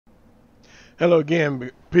Hello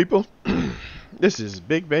again, people. This is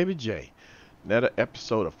Big Baby J. Another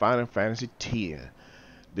episode of Final Fantasy X.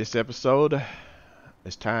 This episode,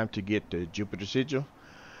 it's time to get the Jupiter Sigil.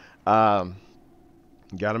 Gotta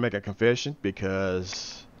make a confession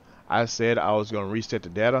because I said I was gonna reset the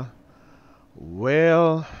data.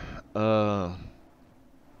 Well,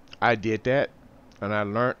 I did that, and I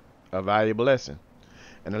learned a valuable lesson.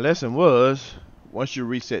 And the lesson was, once you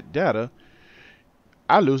reset data,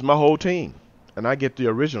 I lose my whole team. And I get the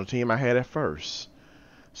original team I had at first.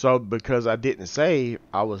 So because I didn't save,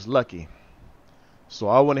 I was lucky. So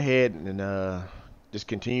I went ahead and just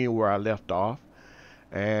continued where I left off.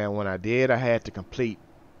 And when I did, I had to complete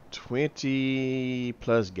 20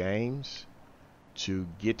 plus games to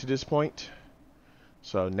get to this point.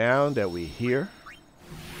 So now that we're here,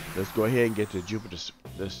 let's go ahead and get to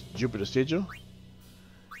this Jupiter Sigil.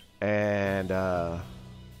 And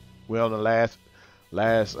we're on the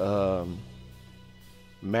last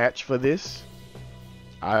match for this.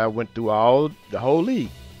 I went through the whole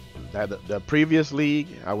league. The previous league,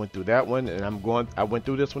 I went through that one, and I went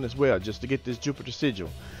through this one as well, just to get this Jupiter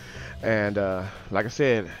Sigil. And like I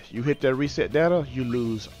said, you hit that reset data, you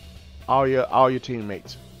lose all your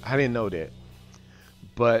teammates. I didn't know that,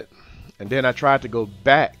 and then I tried to go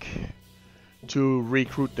back to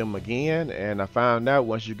recruit them again, and I found out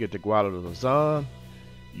once you get to Guadalajara,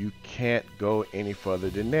 you can't go any further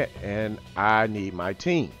than that, and I need my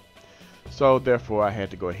team. So therefore I had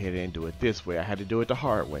to go ahead and do it this way. I had to do it the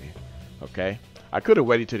hard way. Okay, I could have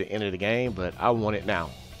waited to the end of the game, but I want it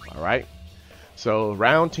now. All right, so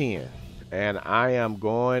round 10, and I am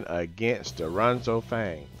going against the Runzo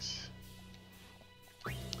Fangs.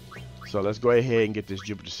 So let's go ahead and get this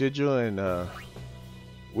Jupiter Sigil, and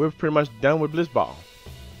we're pretty much done with blitzball.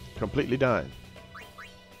 Completely done.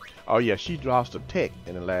 Oh yeah, she lost a tech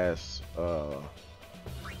in the last.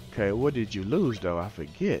 Okay, what did you lose though? I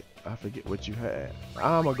forget what you had.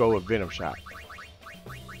 I'm gonna go with Venom Shot.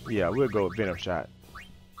 Yeah, we'll go with Venom Shot.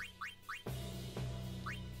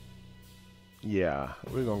 Yeah,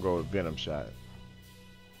 we're gonna go with Venom Shot.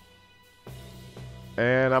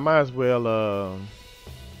 And I might as well.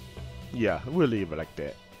 Yeah, we'll leave it like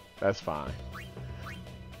that. That's fine.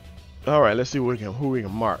 All right, let's see who we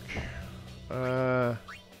can mark.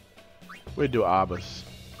 We'll do Abbas.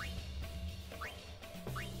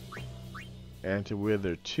 And to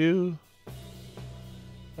Wither 2.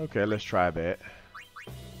 Okay, let's try that.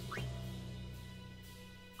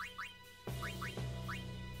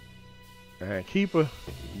 And Keeper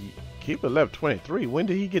level 23. When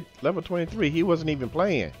did he get level 23? He wasn't even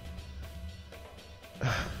playing.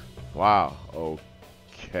 Wow.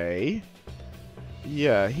 Okay.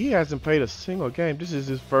 Yeah, he hasn't played a single game. This is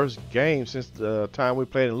his first game since the time we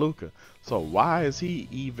played in Luca. So why is he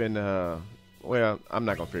even, well, I'm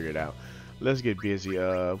not going to figure it out. Let's get busy.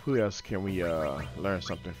 Who else can we learn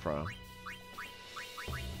something from?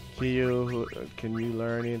 Can you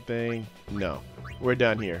learn anything? No. We're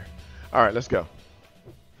done here. Alright, let's go.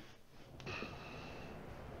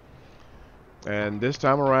 And this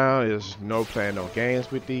time around is no playing no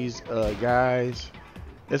games with these guys.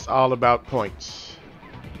 It's all about points.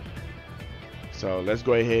 So let's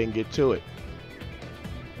go ahead and get to it.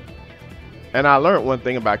 And I learned one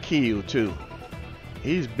thing about Kyu too.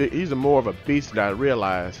 He's more of a beast than I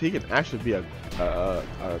realized. He can actually be a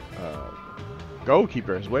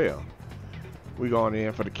goalkeeper as well. We going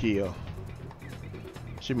in for the kill.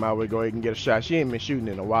 She might well go ahead and get a shot. She ain't been shooting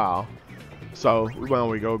in a while, so we're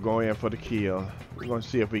going to go in for the kill. We're going to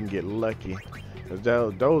see if we can get lucky, because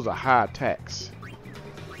those are high attacks.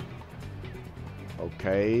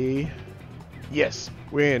 Okay. Yes,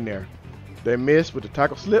 we're in there. They missed with the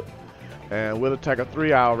tackle slip, and with the tackle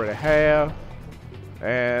 3 I already have,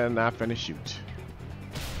 and I finished shoot.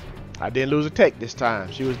 I didn't lose a tech this time.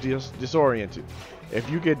 She was just disoriented. If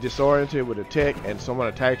you get disoriented with a tech and someone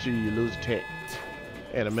attacks you, you lose a tech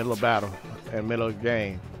in the middle of battle, in the middle of the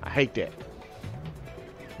game. I hate that.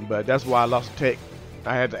 But that's why I lost a tech.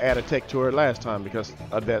 I had to add a tech to her last time because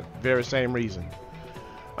of that very same reason.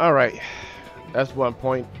 Alright, that's 1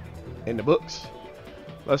 point in the books.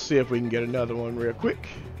 Let's see if we can get another one real quick.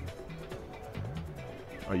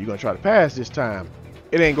 Are you gonna try to pass this time?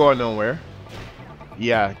 It ain't going nowhere.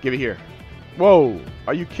 Yeah, give it here. Whoa,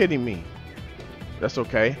 are you kidding me? That's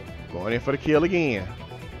okay. Going in for the kill again.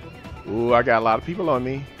 Ooh, I got a lot of people on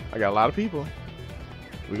me. I got a lot of people.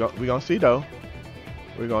 We gonna see though.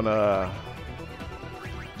 We're gonna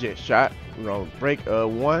jet shot. We're gonna break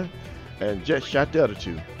one and jet shot the other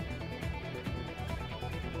two.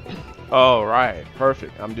 All right,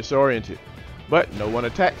 perfect. I'm disoriented, but no one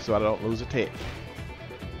attacked, so I don't lose a tech.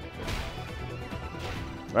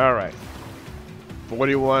 All right.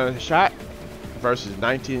 41 shot versus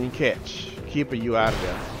 19 catch. Keeping you out of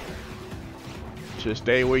there. Should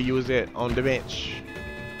stay where you was at, on the bench.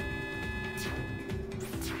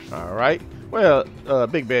 Alright. Well,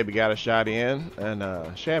 Big Baby got a shot in, and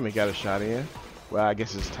Shammy got a shot in. Well, I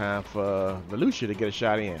guess it's time for Velucia to get a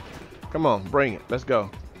shot in. Come on, bring it. Let's go.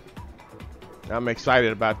 I'm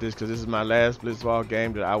excited about this because this is my last blitzball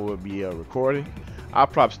game that I will be recording. I'll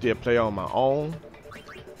probably still play on my own,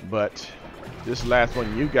 but this last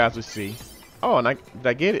one you guys will see. Oh, and did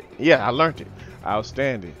I get it? Yeah, I learned it.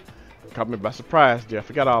 Outstanding. Caught me by surprise there. I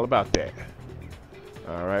forgot all about that.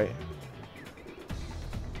 Alright.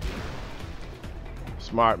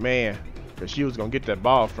 Smart man. Because she was going to get that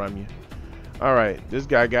ball from you. Alright. This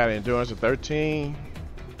guy got an endurance of 13.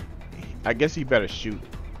 I guess he better shoot.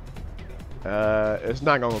 It's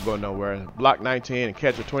not going to go nowhere. Block 19 and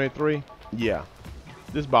catch a 23. Yeah.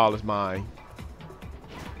 This ball is mine.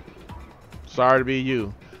 Sorry to be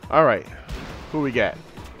you. Alright. Who we got?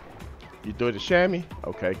 You threw it to Shammy?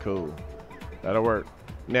 Okay, cool. That'll work.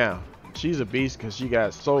 Now, she's a beast because she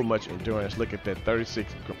got so much endurance. Look at that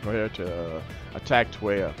 36 compared to attack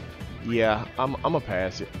 12. Yeah, I'm going to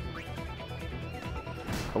pass it.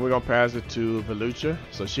 And we're going to pass it to Velucia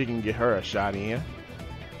so she can get her a shot in.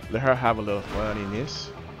 Let her have a little fun in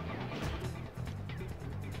this.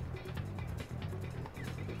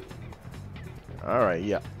 Alright,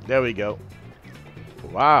 yeah. There we go.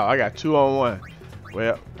 Wow, I got 2 on 1.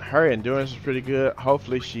 Well, her endurance is pretty good.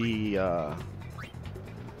 Hopefully she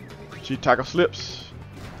tackle slips.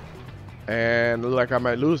 And look like I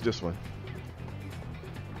might lose this one.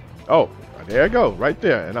 Oh, there I go, right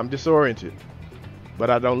there. And I'm disoriented. But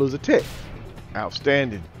I don't lose a tick.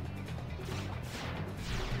 Outstanding.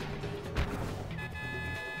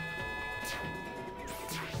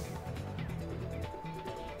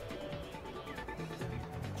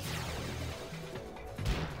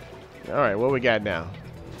 Alright, what we got now?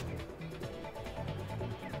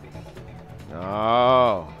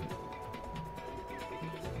 Oh.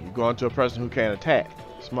 You're going to a person who can't attack.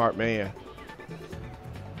 Smart man.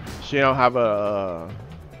 She don't have a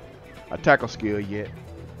tackle skill yet.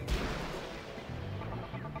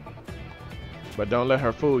 But don't let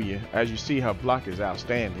her fool you. As you see, her block is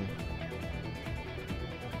outstanding.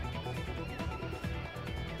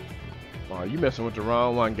 Oh, you messing with the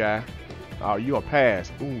wrong one, guy. Oh, you gonna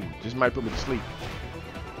pass. Ooh, just might put me to sleep.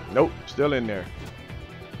 Nope, still in there.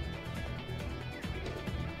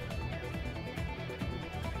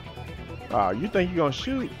 Oh, you think you're gonna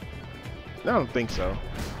shoot? I don't think so.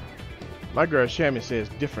 My girl Shammy says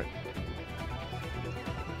different.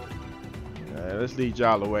 Let's lead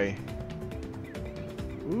y'all away.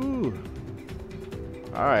 Ooh.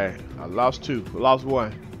 Alright, I lost 2. Lost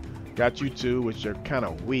 1. Got you 2, which are kind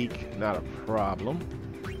of weak. Not a problem.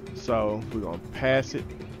 So we're gonna pass it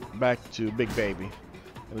back to Big Baby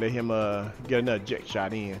and let him get another jet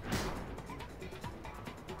shot in.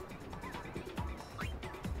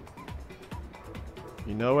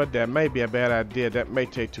 You know what? That may be a bad idea. That may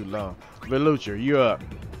take too long. Velucia, you're up.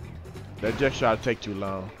 That jet shot will take too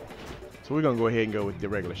long. So we're gonna go ahead and go with the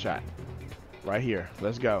regular shot. Right here.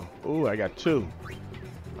 Let's go. Ooh, I got 2.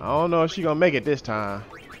 I don't know if she's gonna make it this time.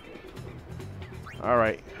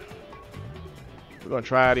 Alright. We're gonna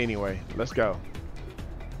try it anyway. Let's go.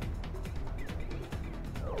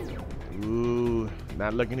 Ooh,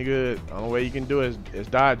 not looking good. The only way you can do it is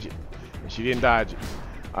dodge it. And she didn't dodge it.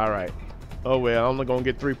 Alright. Oh well, I'm only gonna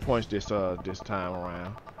get 3 points this time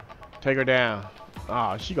around. Take her down.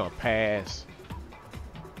 Oh, she gonna pass.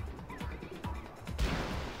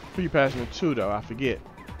 Who you passing it to though? I forget.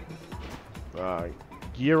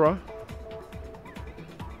 Gira.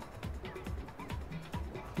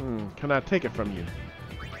 Can I take it from you?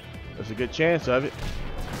 There's a good chance of it.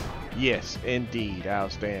 Yes, indeed.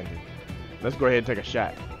 Outstanding. Let's go ahead and take a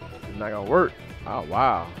shot. It's not gonna work. Oh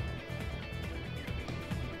wow.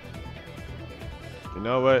 You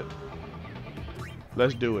know what?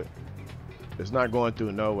 Let's do it. It's not going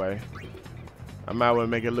through no way. I might want to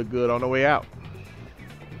make it look good on the way out.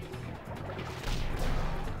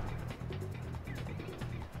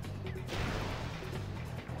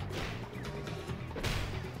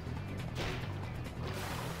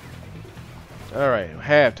 All right,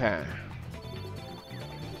 halftime.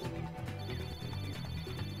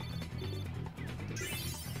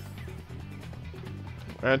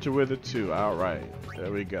 Enter with a 2. All right,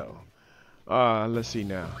 there we go. Let's see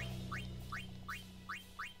now.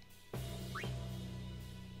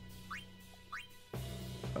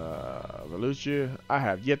 Velucia, I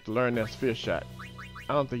have yet to learn that sphere shot.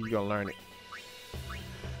 I don't think you're gonna learn it.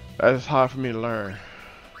 That's hard for me to learn.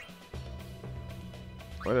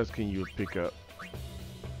 What else can you pick up?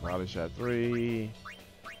 Volley shot 3.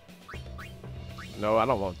 No, I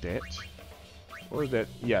don't want that. What was that?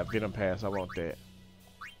 Yeah, Venom Pass. I want that.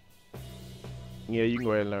 Yeah, you can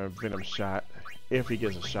go ahead and learn Venom Shot if he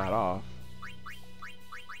gets a shot off.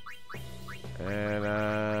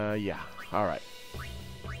 And yeah. All right.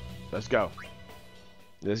 Let's go.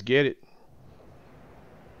 Let's get it.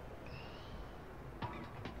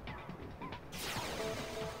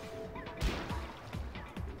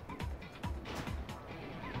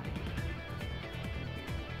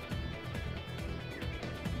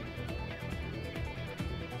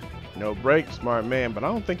 No break, smart man, but I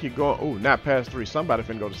don't think you're going. Oh, not past 3. Somebody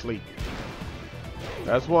finna go to sleep.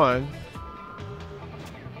 That's one.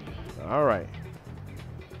 All right.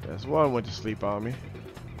 That's one went to sleep on me.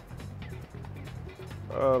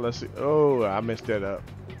 Oh, let's see. Oh, I messed that up.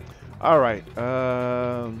 All right.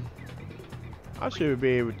 I should be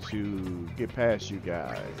able to get past you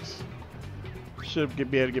guys. Should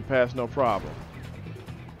be able to get past no problem.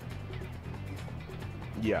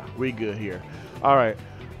 Yeah, we good here. All right.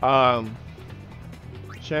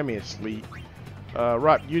 Shammy is asleep.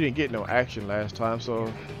 Rock, you didn't get no action last time,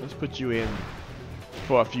 so let's put you in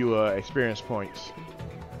for a few experience points.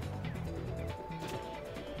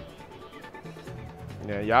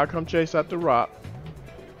 Yeah, y'all come chase out the rock.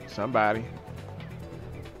 Somebody.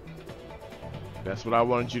 That's what I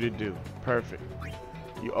wanted you to do. Perfect.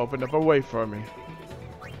 You opened up a way for me.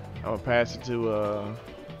 I'm gonna pass it to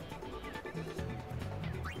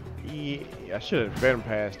yeah, I should have better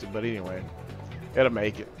passed it, but anyway, it'll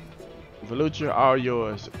make it. Velucha, all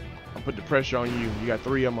yours. I'll put the pressure on you. You got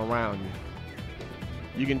 3 of them around you.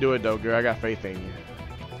 You can do it though, girl. I got faith in you.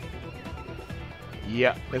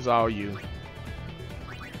 Yep, it's all you.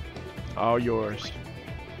 All yours.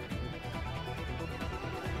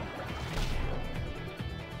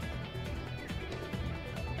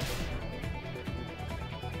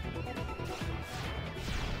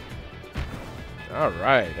 All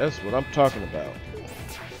right, that's what I'm talking about.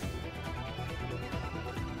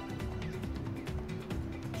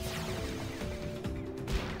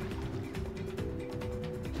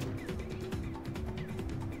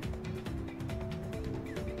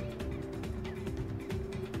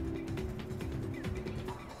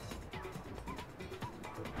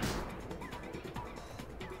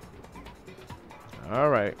 All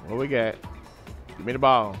right, what we got? Give me the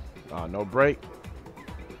ball. Oh, no break.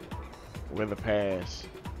 With a pass.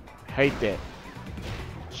 Hate that.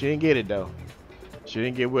 She didn't get it though. She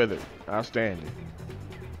didn't get with it. Outstanding.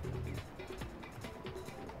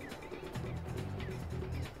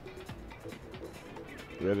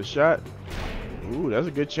 With a shot. Ooh, that's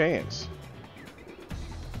a good chance.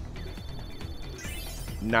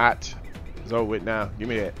 Not. It's over with now. Give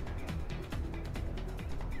me that.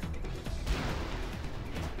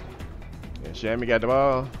 And Shammy got the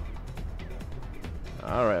ball.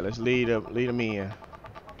 All right, let's lead them in.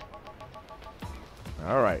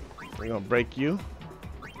 All right, we're gonna break you,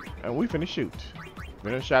 and we finna shoot.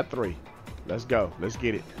 Finish shot 3. Let's go. Let's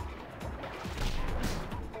get it.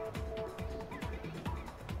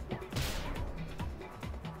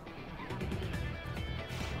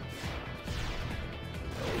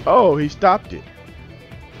 Oh, he stopped it.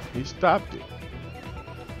 He stopped it.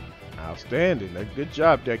 Outstanding. Good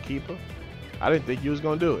job there, keeper. I didn't think you was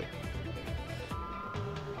gonna do it.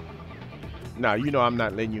 No, you know I'm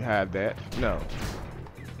not letting you have that. No.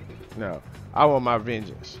 No. I want my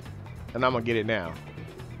vengeance. And I'm going to get it now.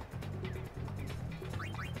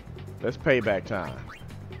 Let's payback time.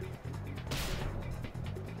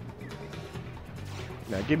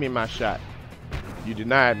 Now give me my shot. You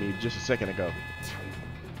denied me just a second ago.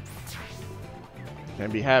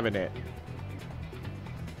 Can't be having that.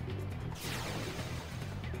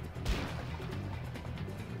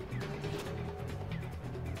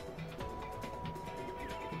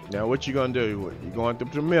 Now what you gonna do? You going through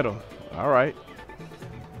the middle? All right.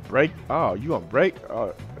 Break. Oh, you gonna break?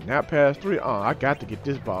 Oh, now past 3. Oh, I got to get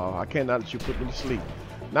this ball. I cannot let you put me to sleep.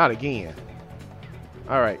 Not again.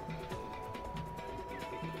 All right.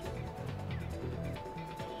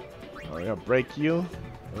 Oh, we're gonna break you.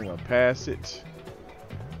 We're gonna pass it.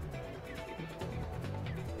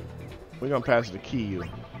 We're gonna pass it to Kiyu,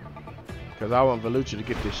 because I want Velucha to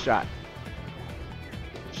get this shot.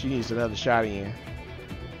 She needs another shot in.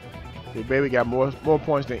 The baby got more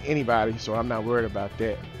points than anybody, so I'm not worried about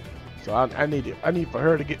that. So I need for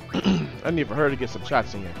her to get I need for her to get some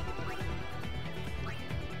shots in.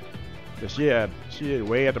 Cause she is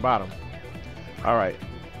way at the bottom. All right,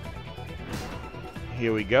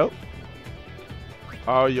 here we go.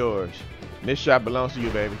 All yours. This shot belongs to you,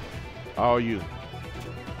 baby. All you.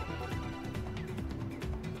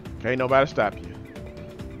 Can't nobody stop you.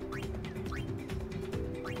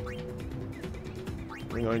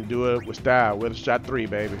 We're going to do it with style, with a shot 3,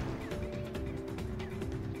 baby.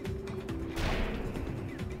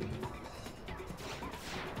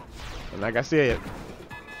 And like I said,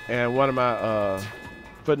 and one of my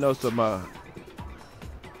footnotes of my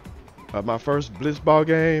first blitzball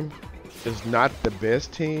game is not the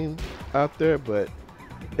best team out there, but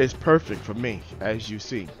it's perfect for me, as you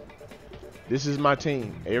see. This is my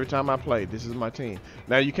team. Every time I play, this is my team.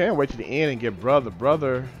 Now you can't wait to the end and get brother.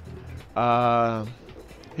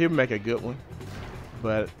 He'll make a good one,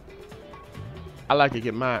 but I like to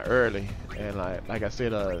get mine early. And like I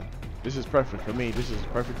said, this is perfect for me. This is a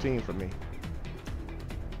perfect team for me.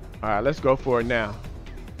 All right, let's go for it now.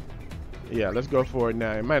 Yeah, let's go for it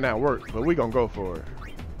now. It might not work, but we're gonna go for it.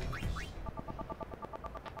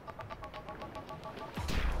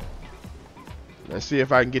 Let's see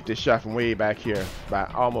if I can get this shot from way back here by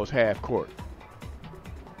almost half court.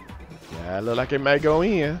 Yeah, it look like it might go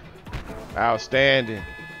in. Outstanding.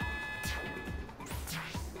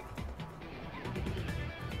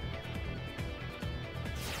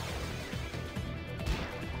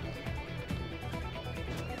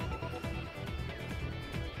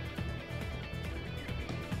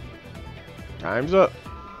 Time's up.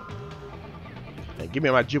 Hey, give me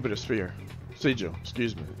my Jupiter Sigil.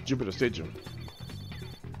 Excuse me, Jupiter Sigil.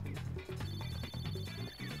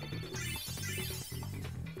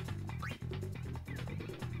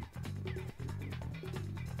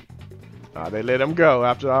 They let him go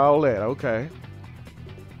after all that. Okay.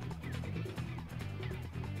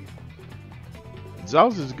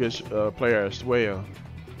 Zeus is a good player as well.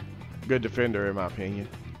 Good defender in my opinion.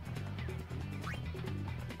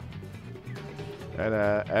 And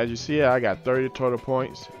as you see, I got 30 total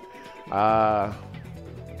points. 30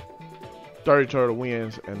 total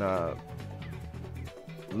wins. And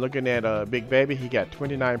looking at Big Baby, he got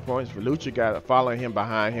 29 points. Velucci got following him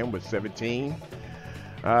behind him with 17.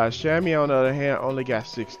 Shammy, on the other hand, only got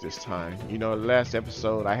 6 this time. You know, the last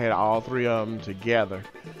episode, I had all 3 of them together.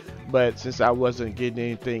 But since I wasn't getting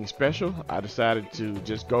anything special, I decided to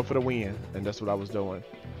just go for the win. And that's what I was doing.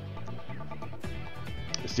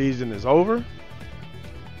 The season is over.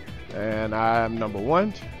 And I'm number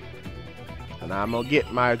 1. And I'm going to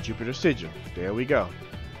get my Jupiter Sigil. There we go.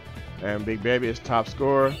 And Big Baby is top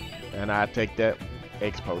scorer. And I take that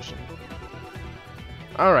X potion.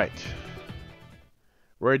 Alright.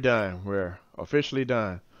 We're done. We're officially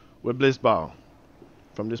done with blitzball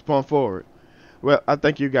from this point forward. Well, I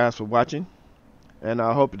thank you guys for watching, and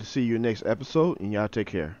I hope to see you next episode, and y'all take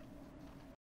care.